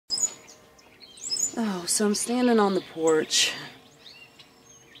Oh, so I'm standing on the porch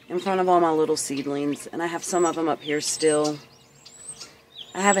in front of all my little seedlings, and I have some of them up here still.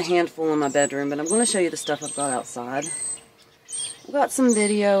 I have a handful in my bedroom, but I'm going to show you the stuff I've got outside. I've got some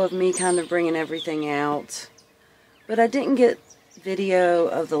video of me kind of bringing everything out, but I didn't get video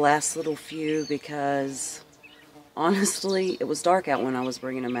of the last little few because honestly it was dark out when I was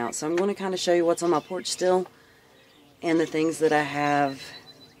bringing them out. So I'm going to kind of show you what's on my porch still and the things that I have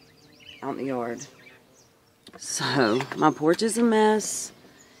out in the yard. So my porch is a mess.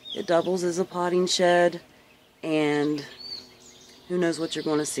 It doubles as a potting shed, and who knows what you're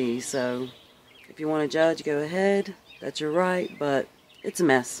going to see. So if you want to judge, go ahead. That's your right, but it's a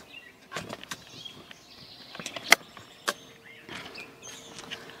mess.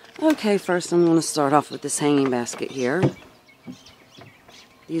 Okay, first I'm going to start off with this hanging basket here.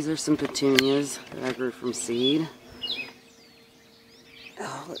 These are some petunias that I grew from seed.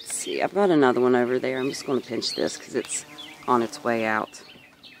 Oh, let's see. I've got another one over there. I'm just going to pinch this because it's on its way out.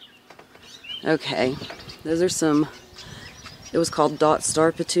 Okay, those are some, it was called Dot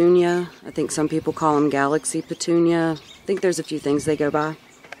Star Petunia. I think some people call them Galaxy Petunia. I think there's a few things they go by.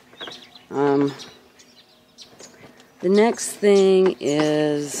 The next thing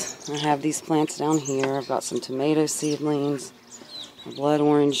is, I have these plants down here. I've got some tomato seedlings, a blood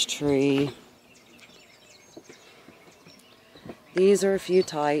orange tree. These are a few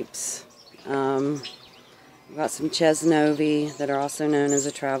types. I've got some Chesnovi that are also known as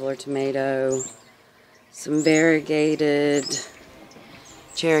a traveler tomato, some variegated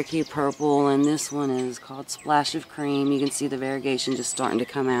Cherokee purple, and this one is called Splash of Cream. You can see the variegation just starting to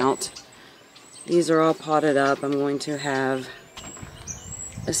come out. These are all potted up. I'm going to have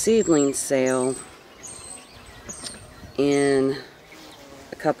a seedling sale in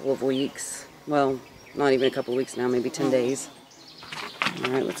a couple of weeks. Well, not even a couple of weeks now, maybe 10 days.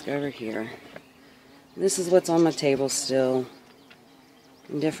 Alright, let's go over here. This is what's on my table still,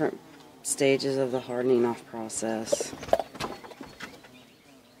 in different stages of the hardening off process.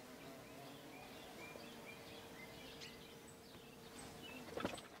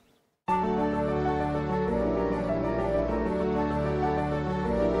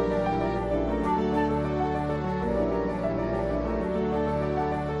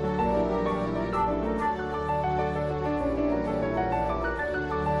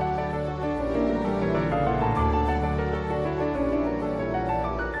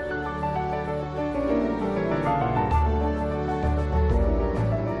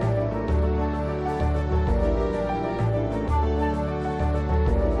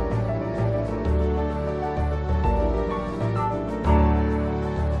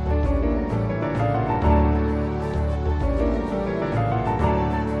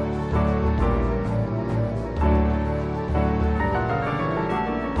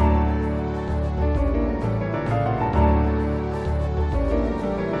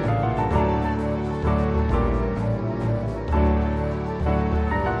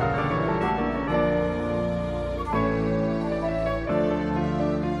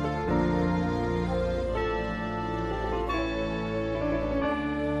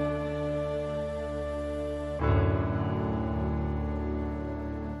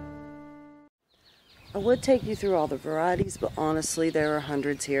 I would take you through all the varieties, but honestly there are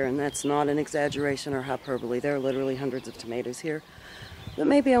hundreds here, and that's not an exaggeration or hyperbole. There are literally hundreds of tomatoes here, but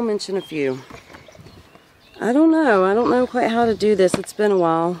maybe I'll mention a few. I don't know quite how to do this. It's been a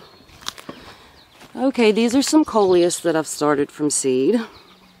while. Okay, these are some coleus that I've started from seed,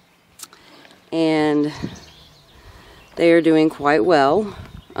 and they are doing quite well.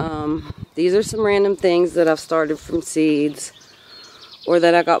 These are some random things that I've started from seeds, or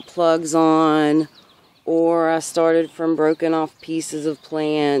that I got plugs on, or I started from broken off pieces of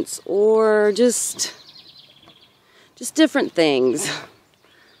plants, or just different things.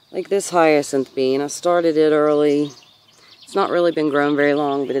 Like this hyacinth bean, I started it early. It's not really been grown very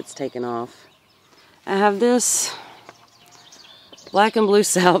long, but it's taken off. I have this black and blue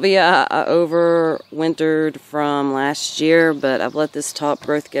salvia I overwintered from last year, but I've let this top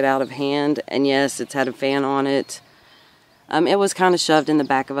growth get out of hand, and yes, it's had a fan on it. It was kind of shoved in the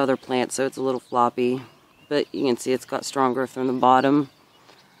back of other plants, so it's a little floppy. But you can see it's got strong growth from the bottom.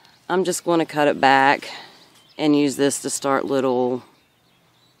 I'm just going to cut it back and use this to start another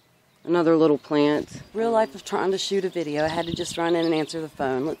little plant. Real life of trying to shoot a video, I had to just run in and answer the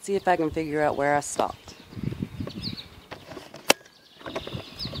phone. Let's see if I can figure out where I stopped.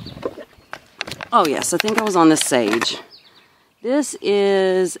 Oh yes, I think I was on this sage. This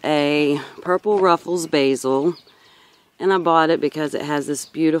is a purple ruffles basil. And I bought it because it has this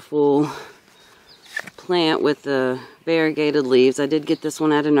beautiful plant with the variegated leaves. I did get this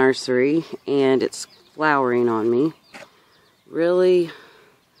one at a nursery, and it's flowering on me. Really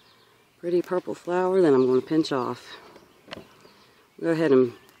pretty purple flower that I'm going to pinch off. Go ahead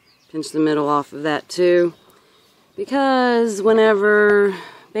and pinch the middle off of that too, because whenever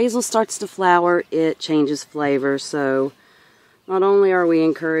basil starts to flower, it changes flavor. So not only are we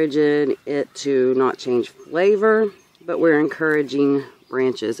encouraging it to not change flavor, but we're encouraging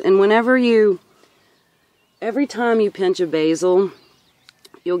branches. And every time you pinch a basil,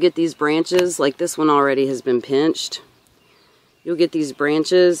 you'll get these branches. Like this one already has been pinched. You'll get these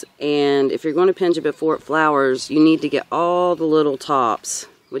branches, and if you're going to pinch it before it flowers, you need to get all the little tops,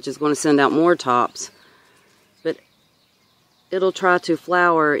 which is going to send out more tops. But it'll try to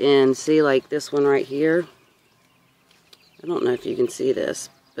flower in, see, like this one right here. I don't know if you can see this,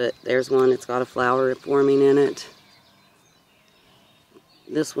 but there's one. It's got a flower forming in it.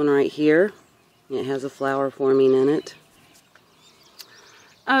 This one right here, it has a flower forming in it.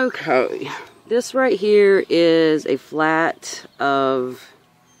 Okay, this right here is a flat of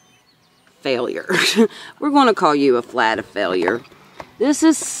failure. We're going to call you a flat of failure. This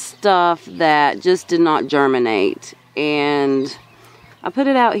is stuff that just did not germinate, and I put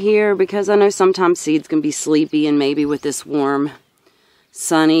it out here because I know sometimes seeds can be sleepy, and maybe with this warm,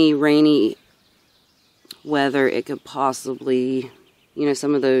 sunny, rainy weather, it could possibly, you know,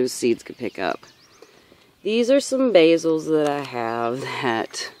 some of those seeds could pick up. These are some basils that I have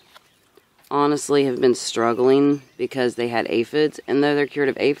that honestly have been struggling because they had aphids, and though they're cured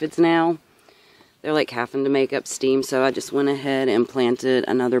of aphids now, they're like having to make up steam. So I just went ahead and planted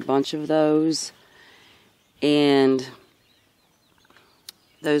another bunch of those, and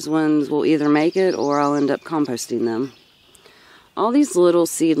those ones will either make it or I'll end up composting them. All these little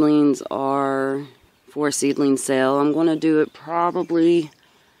seedlings are for a seedling sale. I'm going to do it probably,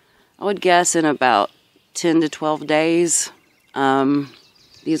 I would guess, in about 10 to 12 days.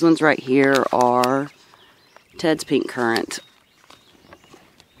 These ones right here are Ted's Pink Currant.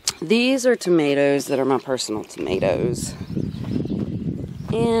 These are tomatoes that are my personal tomatoes.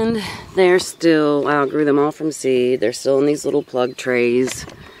 And they're still, I grew them all from seed. They're still in these little plug trays.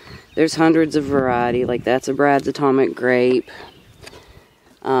 There's hundreds of variety. Like that's a Brad's Atomic Grape.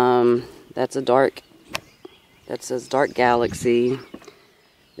 That's a dark, that says Dark Galaxy.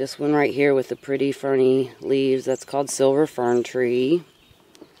 This one right here with the pretty ferny leaves, that's called Silver Fern Tree.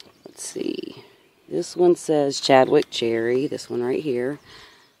 Let's see. This one says Chadwick Cherry, this one right here.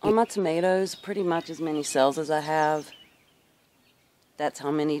 On my tomatoes, pretty much as many cells as I have. That's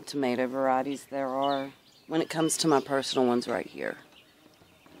how many tomato varieties there are when it comes to my personal ones right here.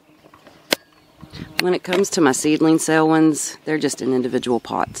 When it comes to my seedling sale ones, they're just in individual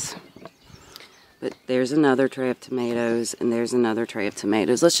pots. But there's another tray of tomatoes, and there's another tray of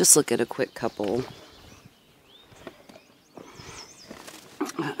tomatoes. Let's just look at a quick couple.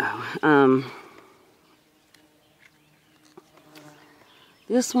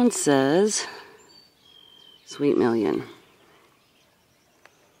 This one says Sweet Million.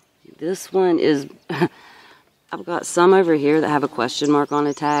 This one is, I've got some over here that have a question mark on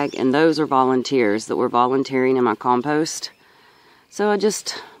a tag, and those are volunteers that were volunteering in my compost. So I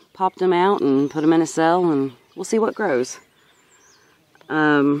just popped them out and put them in a cell, and we'll see what grows.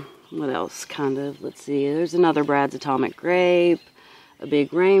 What else, kind of? Let's see. There's another Brad's Atomic Grape, a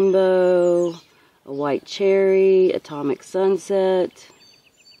big rainbow, a white cherry, Atomic Sunset.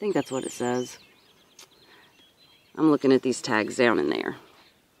 I think that's what it says. I'm looking at these tags down in there.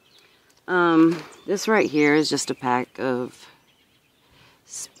 This right here is just a pack of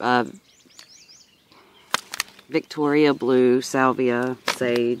Victoria Blue Salvia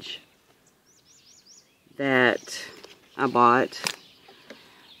Sage that I bought.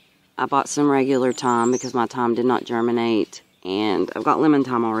 I bought some regular thyme because my thyme did not germinate, and I've got lemon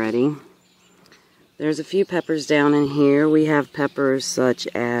thyme already. There's a few peppers down in here. We have peppers such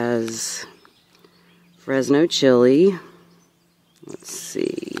as Fresno chili. Let's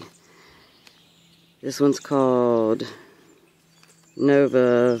see. This one's called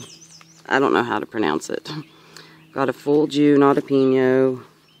Nova. I don't know how to pronounce it. Got a full Jew, not a pino.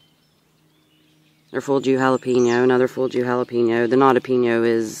 Or full Jew jalapeno, another full Jew jalapeno. The not a pino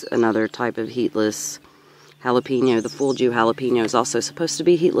is another type of heatless jalapeno. The full Jew jalapeno is also supposed to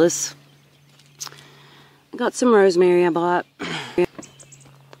be heatless. Got some rosemary I bought.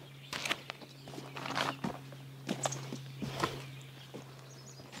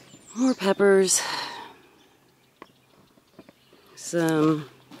 More peppers. Some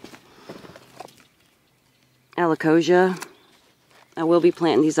Alacosia. I will be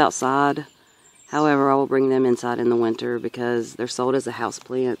planting these outside. However, I will bring them inside in the winter because they're sold as a house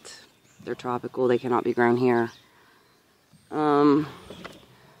plant. They're tropical. They cannot be grown here.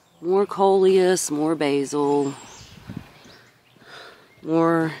 More coleus, more basil,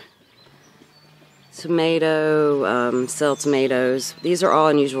 more tomato, cell tomatoes. These are all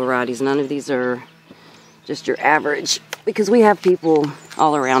unusual varieties. None of these are just your average, because we have people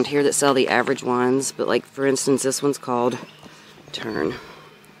all around here that sell the average ones. But like, for instance, this one's called Turn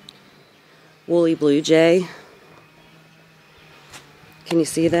Woolly Blue Jay. Can you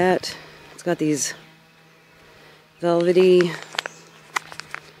see that? It's got these velvety,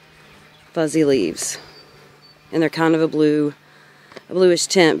 fuzzy leaves, and they're kind of a bluish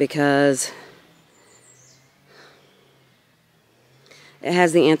tint because it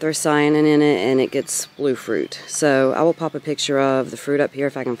has the anthocyanin in it and it gets blue fruit. So I will pop a picture of the fruit up here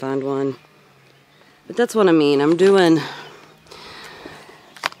if I can find one. But that's what I mean. I'm doing,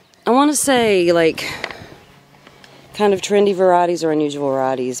 I want to say like kind of trendy varieties or unusual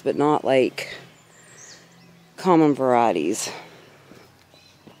varieties, but not like common varieties.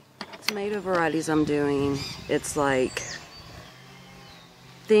 Tomato varieties I'm doing, it's like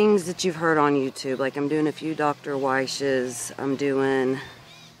things that you've heard on YouTube. Like I'm doing a few Dr. Weiss's. I'm doing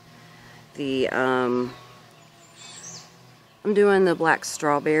the black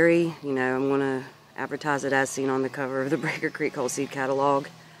strawberry. You know, I'm gonna advertise it as seen on the cover of the Breaker Creek Whole Seed Catalog.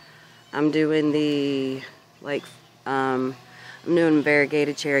 I'm doing the I'm doing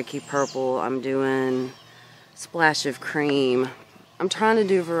variegated Cherokee Purple. I'm doing Splash of Cream. I'm trying to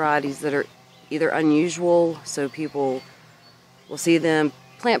do varieties that are either unusual, so people will see them,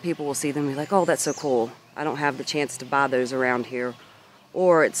 plant people will see them and be like, oh, that's so cool. I don't have the chance to buy those around here.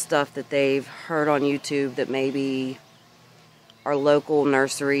 Or it's stuff that they've heard on YouTube that maybe our local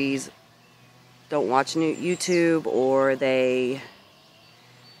nurseries don't watch YouTube, or they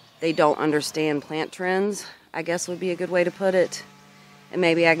don't understand plant trends, I guess would be a good way to put it. And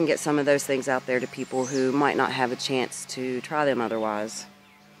maybe I can get some of those things out there to people who might not have a chance to try them otherwise.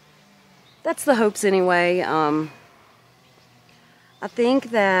 That's the hopes anyway. I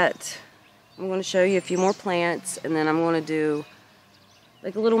think that I'm going to show you a few more plants, and then I'm going to do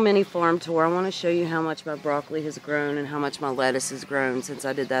like a little mini farm tour. I want to show you how much my broccoli has grown and how much my lettuce has grown since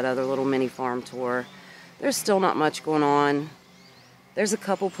I did that other little mini farm tour. There's still not much going on. There's a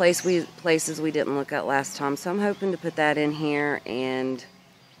couple places we didn't look at last time, so I'm hoping to put that in here, and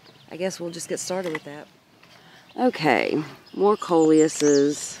I guess we'll just get started with that. Okay, more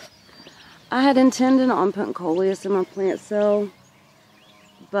coleuses. I had intended on putting coleus in my plant cell,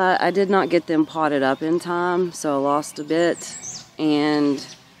 but I did not get them potted up in time, so I lost a bit, and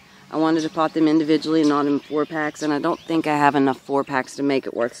I wanted to pot them individually, not in 4-packs, and I don't think I have enough 4-packs to make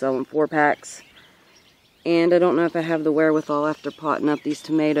it worth selling 4-packs. And I don't know if I have the wherewithal after potting up these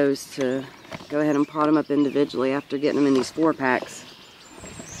tomatoes to go ahead and pot them up individually after getting them in these 4-packs.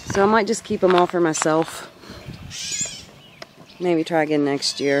 So I might just keep them all for myself. Maybe try again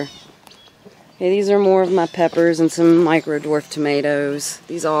next year. Okay, these are more of my peppers and some micro dwarf tomatoes.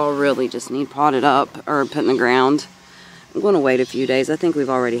 These all really just need potted up or put in the ground. I'm going to wait a few days. I think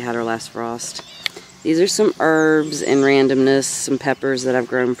we've already had our last frost. These are some herbs and randomness, some peppers that I've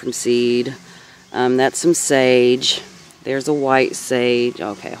grown from seed. That's some sage. There's a white sage.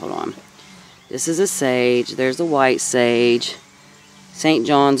 Okay, hold on. This is a sage. There's a white sage. St.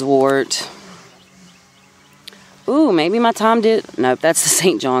 John's wort. Ooh, maybe my time did. Nope, that's the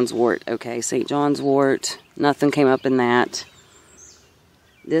St. John's wort. Okay, St. John's wort. Nothing came up in that.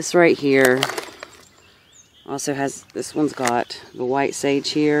 This right here also has, this one's got the white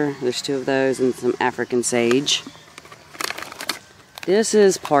sage here. There's 2 of those and some African sage. This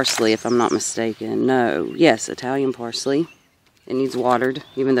is parsley, if I'm not mistaken. No, yes, Italian parsley. It needs watered,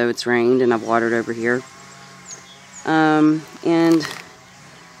 even though it's rained, and I've watered over here. And,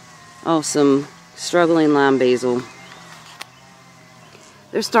 oh, some struggling lime basil.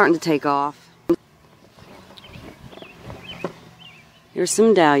 They're starting to take off. Here's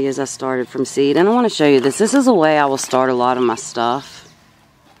some dahlias I started from seed, and I want to show you this. This is a way I will start a lot of my stuff.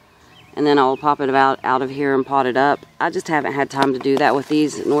 And then I will pop it out of here and pot it up. I just haven't had time to do that with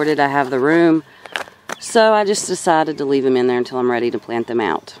these, nor did I have the room. So I just decided to leave them in there until I'm ready to plant them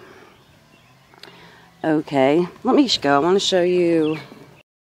out. Okay, let me go. I want to show you.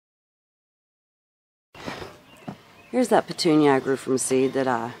 Here's that petunia I grew from seed that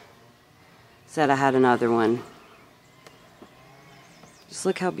I said I had another one. Just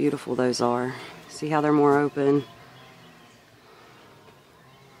look how beautiful those are. See how they're more open?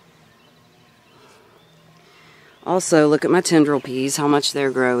 Also, look at my tendril peas, how much they're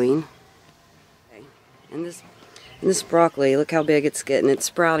growing. Okay. And this broccoli, look how big it's getting. It's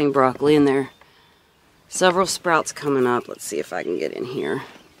sprouting broccoli, and there are several sprouts coming up. Let's see if I can get in here.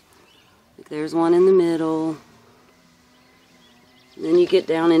 There's one in the middle. And then you get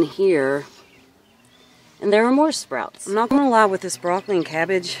down in here, and there are more sprouts. I'm not going to lie, with this broccoli and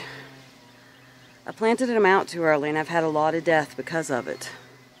cabbage, I planted them out too early, and I've had a lot of death because of it.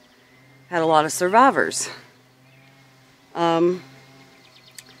 Had a lot of survivors. I've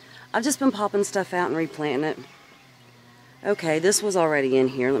just been popping stuff out and replanting it. Okay, this was already in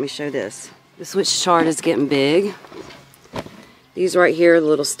here. Let me show this. The switch chard is getting big. These right here are the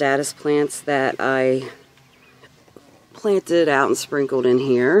little status plants that I planted out and sprinkled in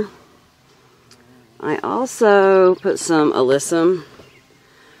here. I also put some alyssum,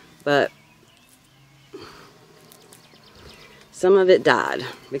 but some of it died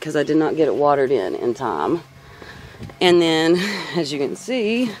because I did not get it watered in time. And then, as you can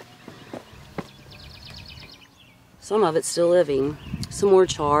see, some of it's still living. Some more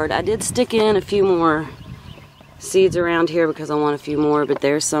chard. I did stick in a few more seeds around here because I want a few more, but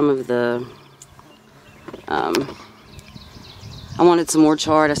there's some of the, I wanted some more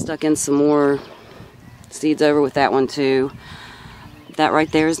chard. I stuck in some more seeds over with that one too. That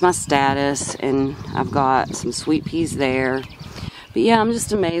right there is my status, and I've got some sweet peas there. But yeah, I'm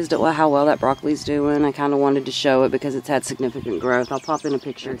just amazed at how well that broccoli's doing. I kind of wanted to show it because it's had significant growth. I'll pop in a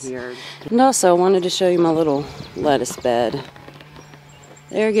picture here. And also, I wanted to show you my little lettuce bed.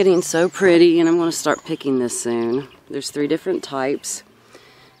 They're getting so pretty, and I'm going to start picking this soon. There's 3 different types.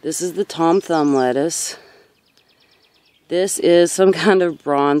 This is the Tom Thumb lettuce. This is some kind of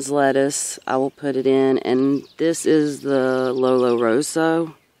bronze lettuce. I will put it in. And this is the Lolo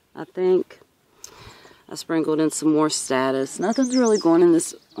Rosso, I think. I sprinkled in some more status. Nothing's really going in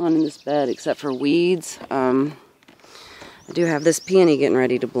this bed except for weeds. I do have this peony getting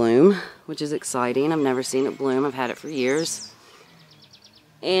ready to bloom, which is exciting. I've never seen it bloom. I've had it for years,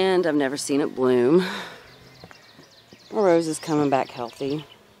 and I've never seen it bloom. My rose is coming back healthy.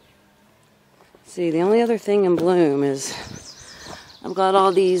 See, the only other thing in bloom is I've got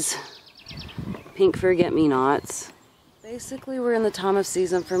all these pink forget-me-nots. Basically, we're in the time of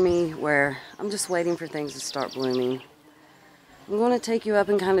season for me where I'm just waiting for things to start blooming. I'm going to take you up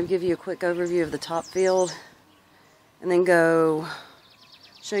and kind of give you a quick overview of the top field, and then go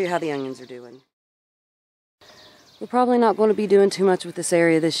show you how the onions are doing. We're probably not going to be doing too much with this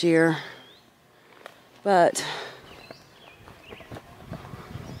area this year, but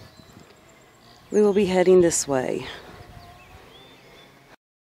we will be heading this way.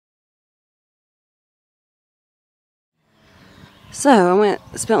 So I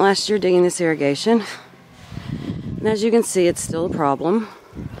spent last year digging this irrigation, and as you can see, it's still a problem.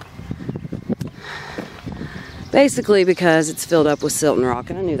 Basically because it's filled up with silt and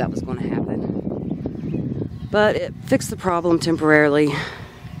rock, and I knew that was going to happen. But it fixed the problem temporarily,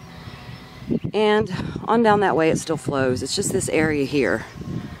 and on down that way it still flows. It's just this area here.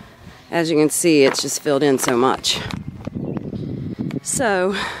 As you can see, it's just filled in so much.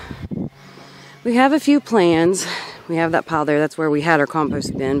 So we have a few plans. We have that pile there. That's where we had our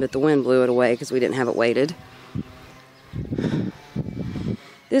compost bin, but the wind blew it away because we didn't have it weighted.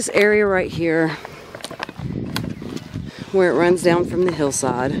 This area right here, where it runs down from the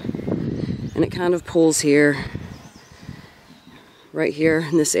hillside, and it kind of pulls here, right here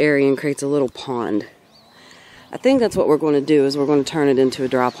in this area, and creates a little pond. I think that's what we're going to do, is we're going to turn it into a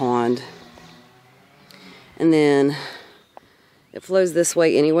dry pond. And then it flows this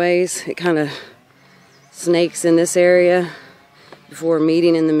way anyways. It kind of snakes in this area before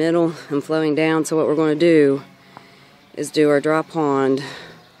meeting in the middle and flowing down. So what we're going to do is do our dry pond,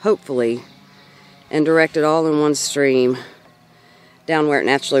 hopefully, and direct it all in one stream down where it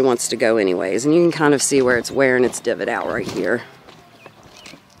naturally wants to go anyways. And you can kind of see where it's wearing its divot out right here.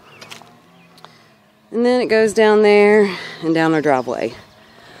 And then it goes down there and down our driveway.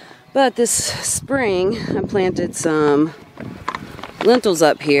 But this spring I planted some lentils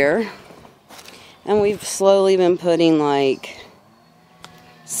up here, and we've slowly been putting like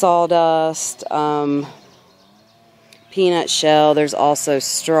sawdust, peanut shell. There's also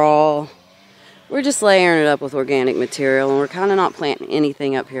straw. We're just layering it up with organic material, and we're kind of not planting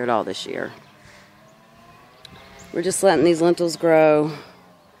anything up here at all this year. We're just letting these lentils grow.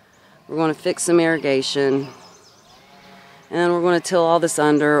 We're going to fix some irrigation, and then we're going to till all this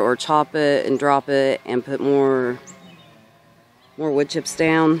under, or chop it and drop it and put more wood chips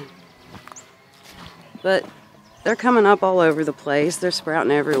down. But they're coming up all over the place. They're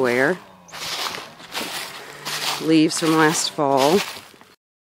sprouting everywhere. Leaves from last fall.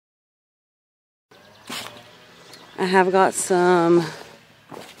 I have got some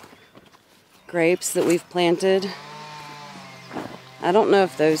grapes that we've planted. I don't know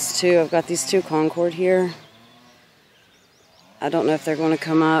if those two, I've got these two Concord here. I don't know if they're going to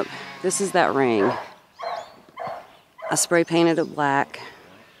come up. This is that ring. I spray painted it black.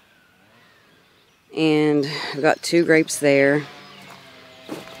 And I've got 2 grapes there.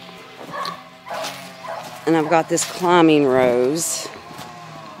 And I've got this climbing rose.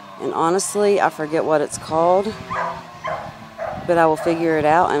 And honestly, I forget what it's called. But I will figure it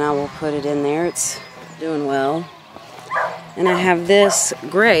out and I will put it in there. It's doing well. And I have this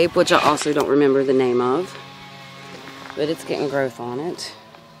grape, which I also don't remember the name of. But it's getting growth on it.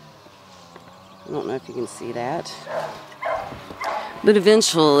 I don't know if you can see that. But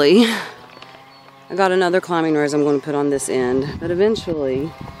eventually, I got another climbing rose I'm going to put on this end. But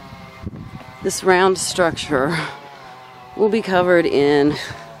eventually, this round structure will be covered in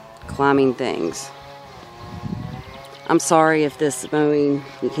climbing things. I'm sorry if this mowing,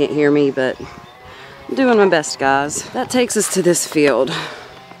 you can't hear me, but I'm doing my best, guys. That takes us to this field.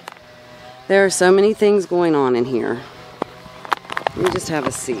 There are so many things going on in here. Let me just have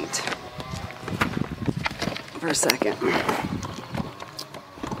a seat for a second.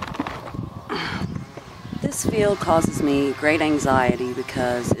 This field causes me great anxiety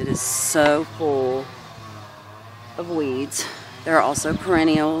because it is so full of weeds. There are also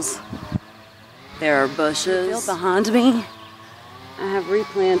perennials. There are bushes. The field behind me, I have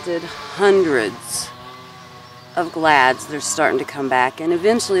replanted hundreds of glads. They're starting to come back, and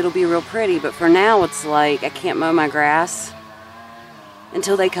eventually it'll be real pretty, but for now it's like I can't mow my grass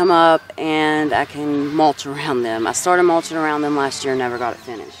until they come up and I can mulch around them. I started mulching around them last year and never got it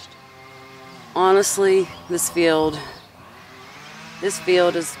finished. Honestly, this field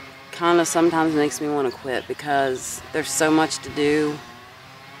is kind of sometimes makes me want to quit because there's so much to do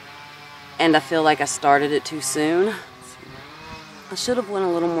and I feel like I started it too soon. I should have went a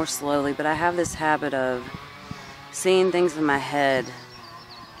little more slowly, but I have this habit of seeing things in my head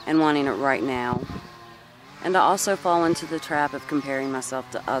and wanting it right now. And I also fall into the trap of comparing myself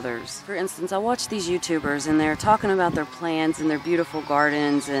to others. For instance, I watch these YouTubers and they're talking about their plans and their beautiful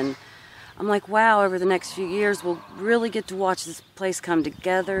gardens, and I'm like, wow, over the next few years we'll really get to watch this place come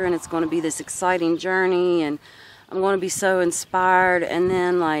together and it's going to be this exciting journey and I'm going to be so inspired. And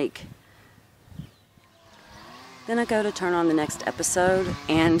then then I go to turn on the next episode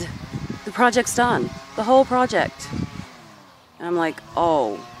and the project's done. The whole project. And I'm like,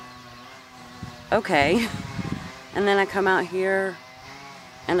 oh, okay. And then I come out here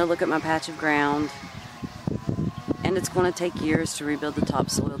and I look at my patch of ground and it's going to take years to rebuild the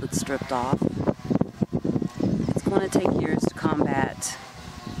topsoil that's stripped off. It's going to take years to combat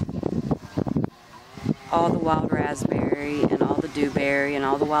all the wild raspberry and all the dewberry and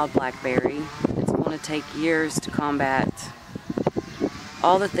all the wild blackberry. It's going to take years to combat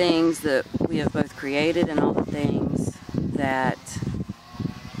all the things that we have both created and all the things that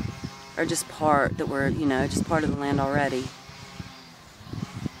are just part, that we're, just part of the land already.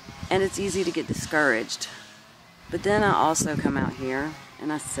 And it's easy to get discouraged. But then I also come out here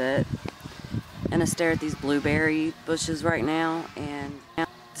and I sit and I stare at these blueberry bushes right now, and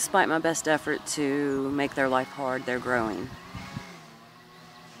despite my best effort to make their life hard, they're growing.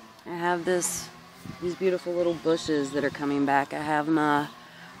 I have these beautiful little bushes that are coming back. I have my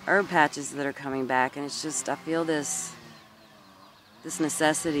herb patches that are coming back, and it's just, I feel this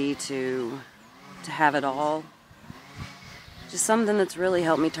necessity to have it all. Just something that's really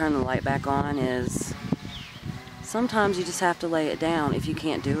helped me turn the light back on is sometimes you just have to lay it down. If you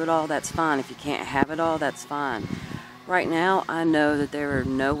can't do it all, that's fine. If you can't have it all, that's fine. Right now, I know that there are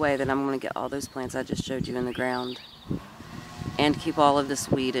no way that I'm going to get all those plants I just showed you in the ground and keep all of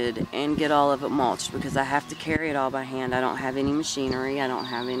this weeded and get all of it mulched, because I have to carry it all by hand. I don't have any machinery. I don't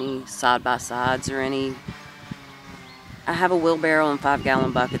have any side-by-sides or any... I have a wheelbarrow and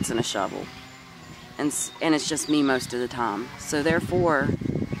 5-gallon buckets and a shovel. And it's just me most of the time. So therefore,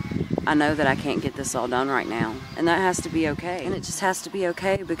 I know that I can't get this all done right now. And that has to be okay. And it just has to be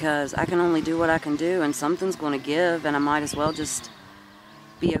okay because I can only do what I can do, and something's going to give, and I might as well just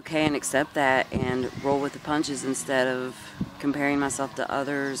be okay and accept that and roll with the punches instead of comparing myself to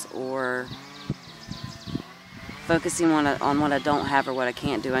others or focusing on what I don't have or what I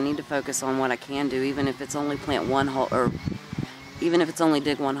can't do. I need to focus on what I can do, even if it's only plant one hole, or even if it's only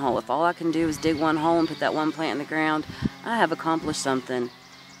dig one hole. If all I can do is dig one hole and put that one plant in the ground, I have accomplished something,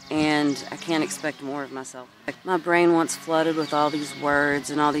 and I can't expect more of myself. My brain, once flooded with all these words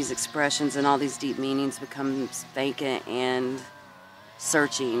and all these expressions and all these deep meanings, becomes vacant and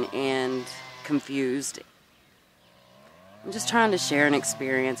searching and confused. I'm just trying to share an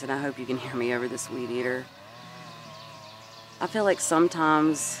experience, and I hope you can hear me over this weed eater. I feel like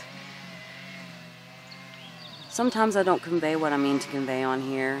sometimes I don't convey what I mean to convey on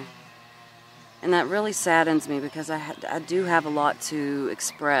here. And that really saddens me because I do have a lot to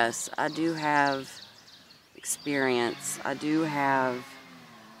express. I do have experience. I do have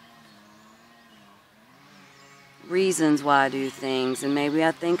reasons why I do things, and maybe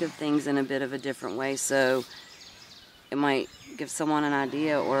I think of things in a bit of a different way, so it might give someone an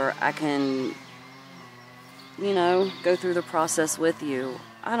idea, or I can, you know, go through the process with you.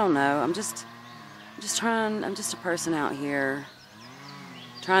 I don't know. I'm just a person out here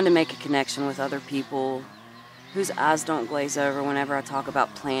trying to make a connection with other people whose eyes don't glaze over whenever I talk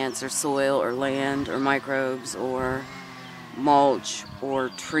about plants or soil or land or microbes or mulch or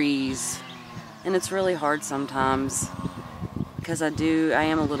trees. And it's really hard sometimes because I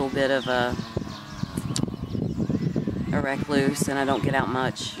am a little bit of a recluse and I don't get out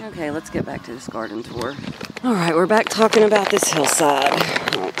much. Okay, let's get back to this garden tour. Alright, we're back talking about this hillside.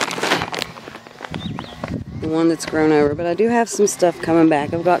 The one that's grown over, but I do have some stuff coming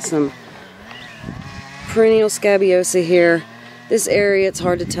back. I've got some perennial scabiosa here. This area, it's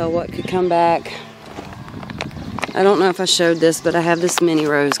hard to tell what could come back. I don't know if I showed this, but I have this mini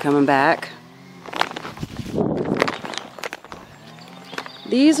rose coming back.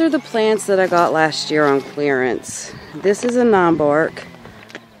 These are the plants that I got last year on clearance. This is a 9-bark.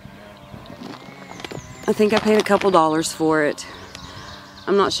 I think I paid a couple dollars for it.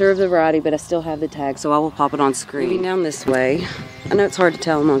 I'm not sure of the variety, but I still have the tag, so I will pop it on screen. Moving down this way. I know it's hard to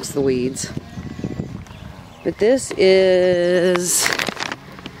tell amongst the weeds. But this is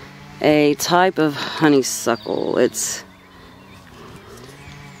a type of honeysuckle. It's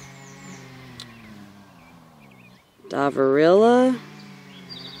Davarilla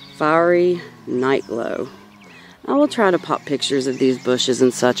Fiery Nightglow. I will try to pop pictures of these bushes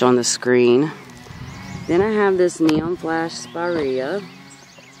and such on the screen. Then I have this Neon Flash Spirea.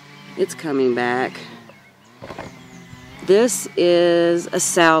 It's coming back. This is a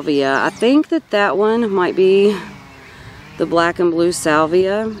salvia. I think that one might be the black and blue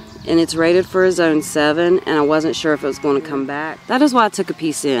salvia, and it's rated for a zone 7, and I wasn't sure if it was going to come back. That is why I took a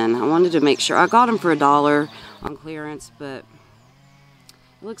piece in. I wanted to make sure. I got them for $1 on clearance, but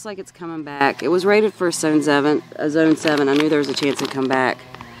it looks like it's coming back. It was rated for a zone 7. I knew there was a chance it'd come back.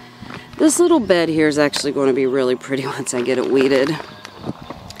 This little bed here is actually going to be really pretty once I get it weeded.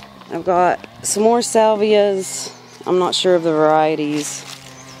 I've got some more salvias. I'm not sure of the varieties.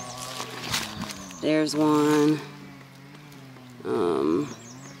 There's one.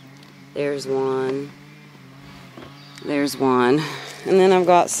 There's one. There's one. And then I've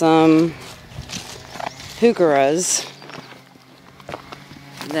got some heucheras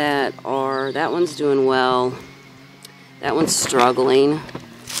that one's doing well. That one's struggling.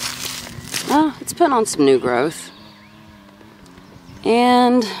 Oh, it's putting on some new growth.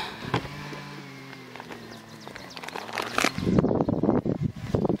 And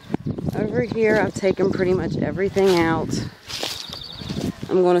over here, I've taken pretty much everything out.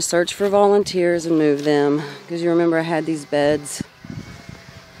 I'm going to search for volunteers and move them, because you remember I had these beds.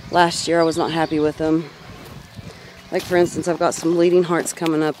 Last year I was not happy with them. Like for instance, I've got some bleeding hearts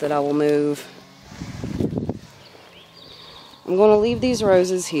coming up that I will move. I'm going to leave these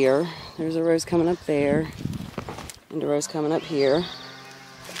roses here. There's a rose coming up there, and a rose coming up here.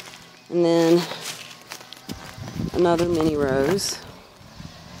 And then another mini rose.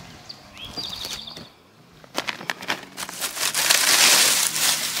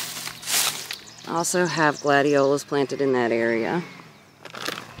 I also have gladiolas planted in that area.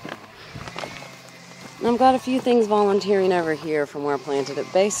 And I've got a few things volunteering over here from where I planted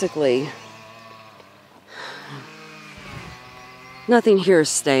it. Basically, nothing here is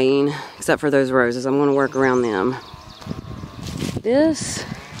staying except for those roses. I'm going to work around them. This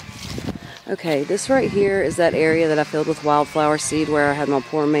right here is that area that I filled with wildflower seed where I had my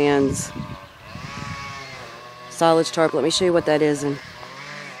poor man's silage tarp. Let me show you what that is in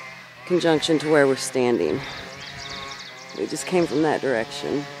conjunction to where we're standing. We just came from that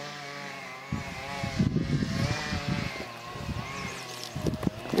direction.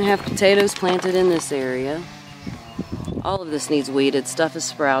 I have potatoes planted in this area. All of this needs weeded. Stuff has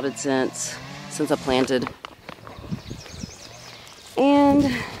sprouted since I planted.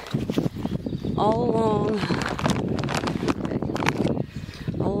 And all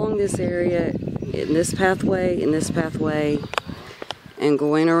along this area, in this pathway, and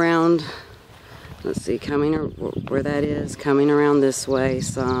going around, let's see, coming where that is, coming around this way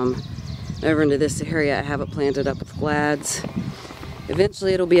some, over into this area, I have it planted up with glads.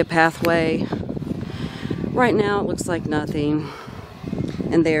 Eventually it'll be a pathway. Right now it looks like nothing,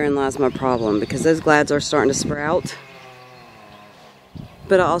 and therein lies my problem, because those glads are starting to sprout.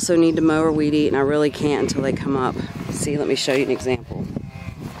 But I also need to mow or weed eat, and I really can't until they come up. See, let me show you an example.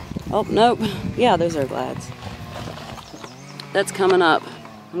 Oh, nope. Yeah, those are glads. That's coming up.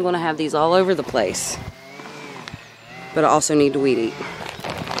 I'm going to have these all over the place. But I also need to weed eat.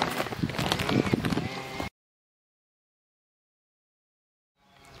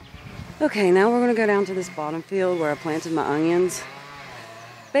 Okay, now we're going to go down to this bottom field where I planted my onions.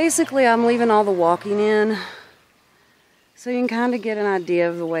 Basically, I'm leaving all the walking in so you can kind of get an idea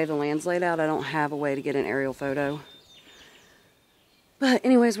of the way the land's laid out. I don't have a way to get an aerial photo. But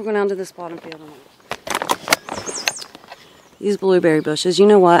anyways, we're going down to this bottom field. These blueberry bushes. You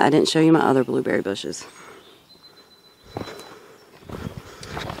know what? I didn't show you my other blueberry bushes.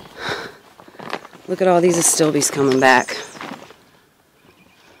 Look at all these astilbes coming back.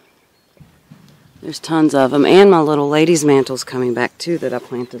 There's tons of them. And my little lady's mantle's coming back too that I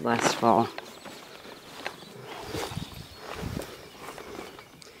planted last fall.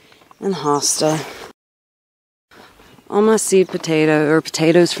 And hosta. All my seed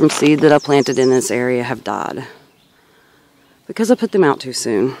potatoes from seed that I planted in this area have died. Because I put them out too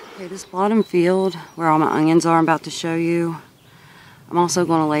soon. Okay, this bottom field where all my onions are, I'm about to show you. I'm also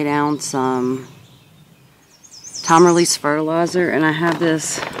going to lay down some time release fertilizer, and I have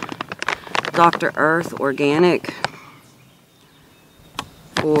this Dr. Earth organic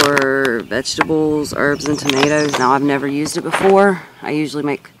for vegetables, herbs, and tomatoes. Now, I've never used it before. I usually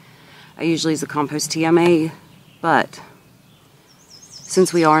use a compost tea I made, but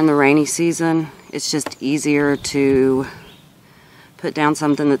since we are in the rainy season, it's just easier to put down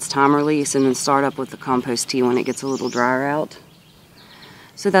something that's time release and then start up with the compost tea when it gets a little drier out.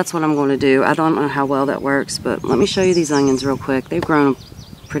 So that's what I'm going to do. I don't know how well that works, but let me show you these onions real quick. They've grown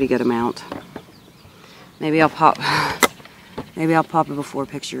a pretty good amount. Maybe I'll pop a before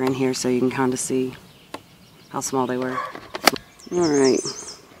picture in here so you can kind of see how small they were. Alright.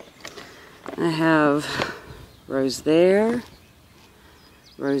 I have rows there, and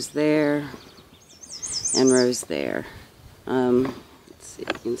rows there. Let's see,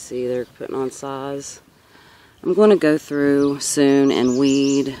 you can see they're putting on size. I'm going to go through soon and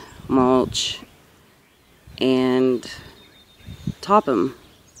weed, mulch, and top them.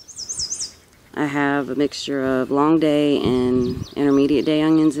 I have a mixture of long day and intermediate day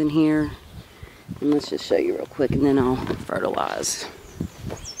onions in here. And let's just show you real quick and then I'll fertilize.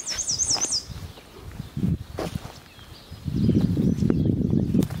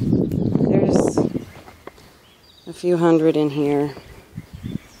 There's a few hundred in here.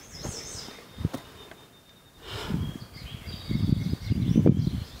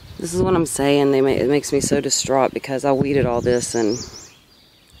 This is what I'm saying. It makes me so distraught because I weeded all this and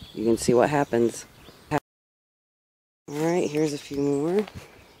you can see what happens. Alright, here's a few more.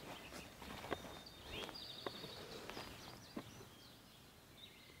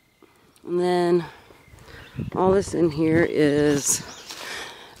 And then all this in here is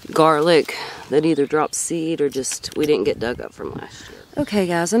garlic that either dropped seed or just we didn't get dug up from last year. Okay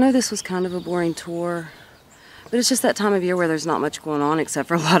guys, I know this was kind of a boring tour. But it's just that time of year where there's not much going on except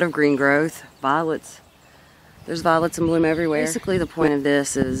for a lot of green growth. Violets. There's violets in bloom everywhere. Basically the point of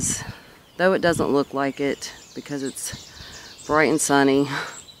this is, though it doesn't look like it because it's bright and sunny,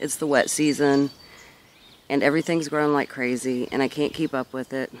 it's the wet season and everything's growing like crazy and I can't keep up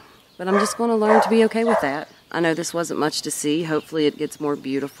with it. But I'm just going to learn to be okay with that. I know this wasn't much to see. Hopefully it gets more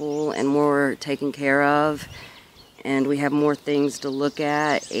beautiful and more taken care of. And we have more things to look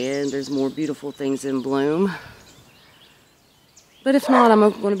at and there's more beautiful things in bloom. But if not, I'm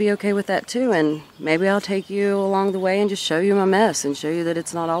going to be okay with that too, and maybe I'll take you along the way and just show you my mess and show you that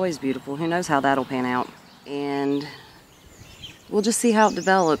it's not always beautiful. Who knows how that'll pan out. And we'll just see how it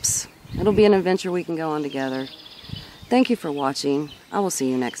develops. It'll be an adventure we can go on together. Thank you for watching. I will see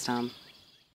you next time.